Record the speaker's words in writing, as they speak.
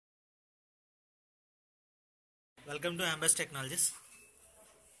Welcome to Ambas Technologies.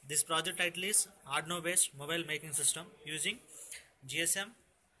 This project title is Arduino based mobile making system using GSM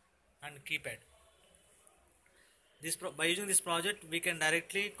and keypad. By using this project we can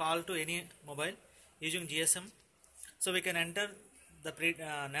directly call to any mobile using GSM. So we can enter the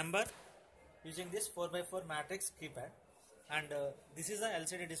number using this 4x4 matrix keypad, and this is the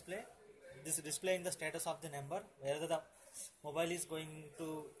LCD display. This is displaying the status of the number, whether the mobile is going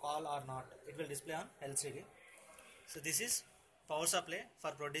to call or not. It will display on LCD. So this is power supply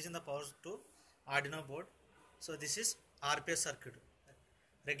for producing the power to Arduino board. So this is RPS circuit,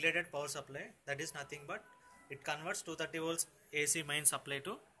 regulated power supply. That is nothing but it converts 230 volts AC main supply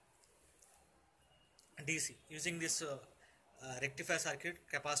to DC using this rectifier circuit,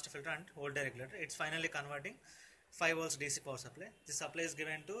 capacitor filter and voltage regulator. It's finally converting 5 volts DC power supply. This supply is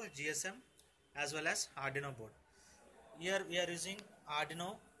given to GSM as well as Arduino board. Here we are using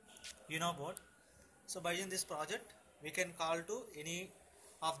Arduino Uno board. So by using this project we can call to any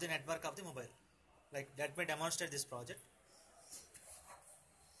of the network of the mobile. Like let me demonstrate this project.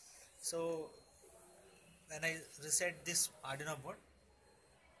 So when I reset this Arduino board,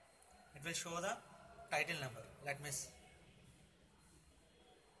 it will show the title number. Let me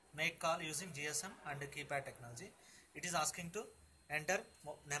make call using GSM and keypad technology. It is asking to enter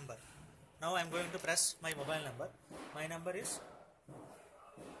number. Now I am going to press my mobile number. My number is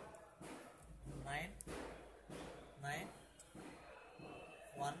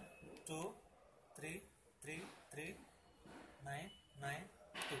 99123339992.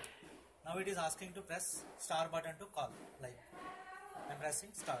 Now it is asking to press star button to call. Like I am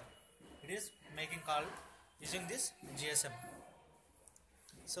pressing star. It is making call using this GSM.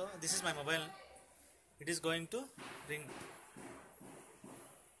 So this is my mobile. It is going to ring.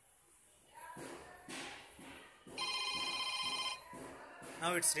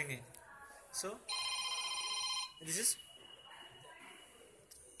 Now it's ringing. So this is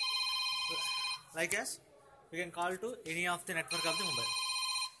like as we can call to any of the network of the mobile.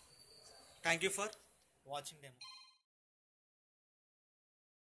 Thank you for watching demo.